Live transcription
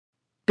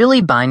Billy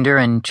Binder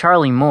and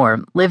Charlie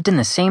Moore lived in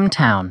the same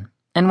town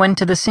and went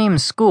to the same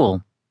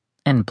school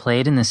and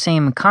played in the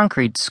same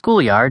concrete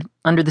schoolyard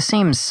under the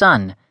same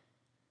sun,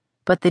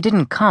 but they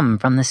didn't come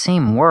from the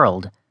same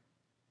world.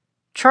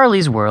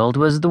 Charlie's world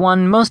was the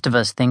one most of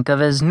us think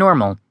of as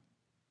normal,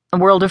 a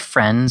world of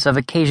friends, of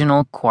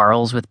occasional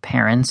quarrels with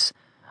parents,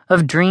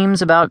 of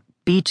dreams about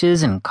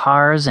beaches and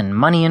cars and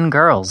money and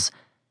girls.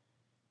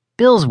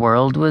 Bill's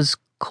world was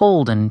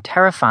cold and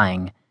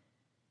terrifying.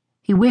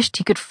 He wished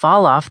he could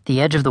fall off the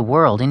edge of the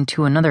world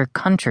into another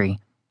country.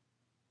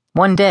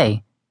 One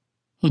day,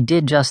 he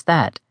did just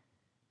that.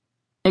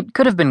 It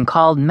could have been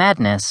called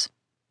madness.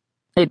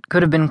 It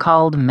could have been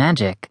called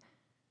magic.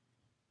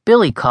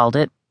 Billy called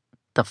it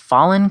the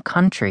fallen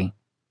country.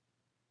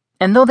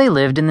 And though they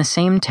lived in the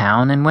same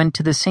town and went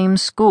to the same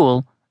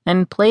school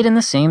and played in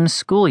the same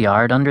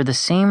schoolyard under the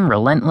same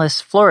relentless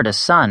Florida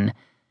sun,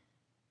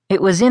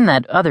 it was in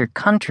that other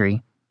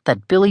country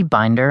that Billy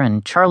Binder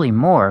and Charlie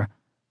Moore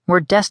were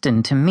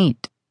destined to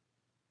meet.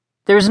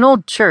 There's an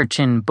old church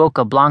in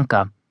Boca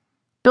Blanca,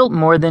 built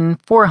more than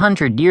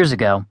 400 years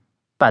ago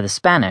by the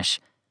Spanish.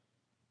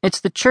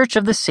 It's the Church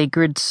of the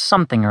Sacred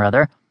Something or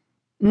Other.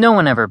 No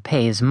one ever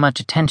pays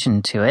much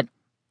attention to it,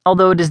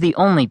 although it is the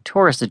only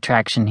tourist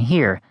attraction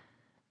here,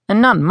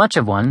 and not much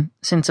of one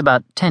since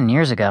about 10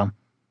 years ago.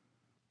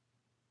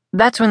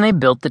 That's when they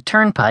built the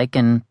turnpike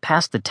and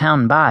passed the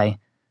town by.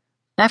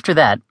 After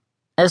that,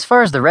 as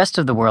far as the rest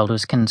of the world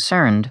was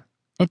concerned,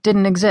 it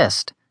didn't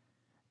exist.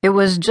 It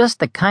was just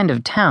the kind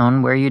of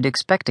town where you'd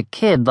expect a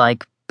kid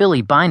like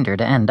Billy Binder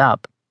to end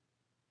up.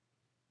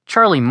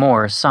 Charlie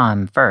Moore saw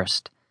him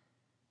first.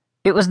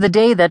 It was the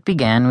day that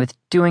began with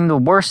doing the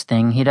worst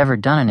thing he'd ever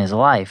done in his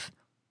life.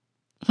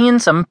 He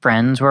and some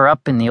friends were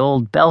up in the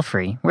old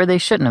belfry where they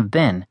shouldn't have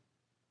been.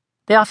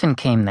 They often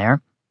came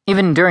there,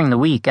 even during the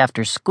week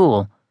after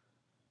school.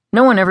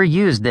 No one ever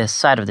used this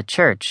side of the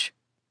church,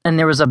 and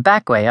there was a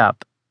back way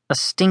up, a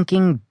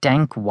stinking,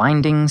 dank,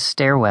 winding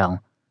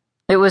stairwell.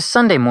 It was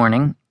Sunday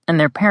morning, and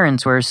their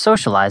parents were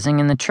socializing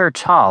in the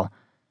church hall.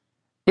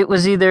 It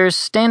was either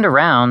stand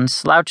around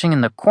slouching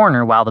in the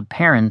corner while the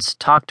parents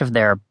talked of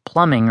their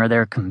plumbing or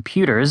their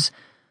computers,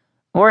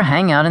 or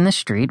hang out in the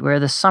street where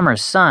the summer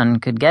sun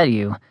could get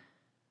you.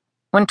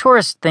 When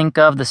tourists think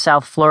of the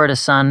South Florida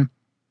sun,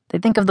 they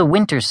think of the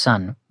winter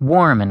sun,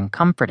 warm and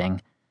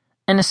comforting,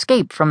 an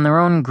escape from their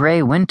own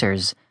gray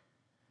winters.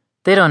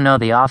 They don't know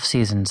the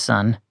off-season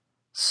sun,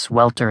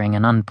 sweltering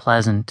and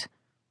unpleasant.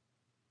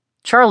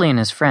 Charlie and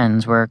his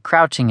friends were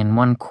crouching in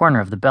one corner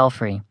of the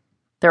belfry,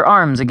 their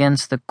arms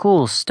against the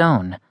cool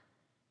stone.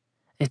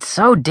 "It's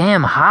so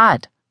damn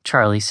hot,"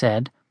 Charlie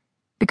said.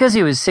 Because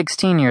he was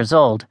 16 years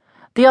old,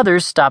 the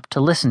others stopped to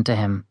listen to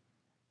him.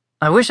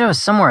 "I wish I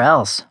was somewhere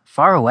else,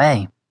 far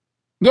away."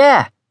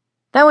 "Yeah,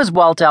 that was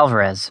Walt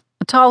Alvarez,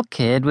 a tall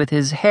kid with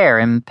his hair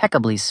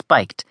impeccably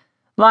spiked.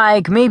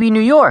 Like maybe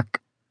New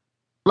York.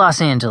 Los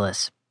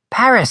Angeles.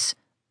 Paris."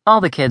 All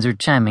the kids were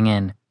chiming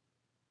in.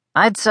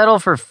 "I'd settle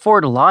for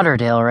Fort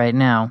Lauderdale right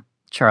now,"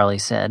 Charlie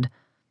said.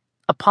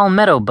 A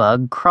palmetto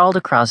bug crawled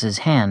across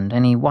his hand,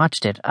 and he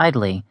watched it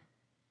idly.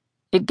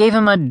 It gave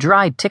him a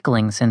dry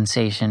tickling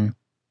sensation.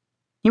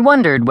 He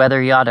wondered whether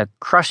he ought to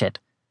crush it.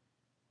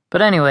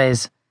 "But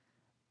anyways,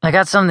 I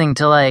got something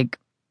to,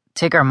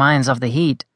 take our minds off the heat."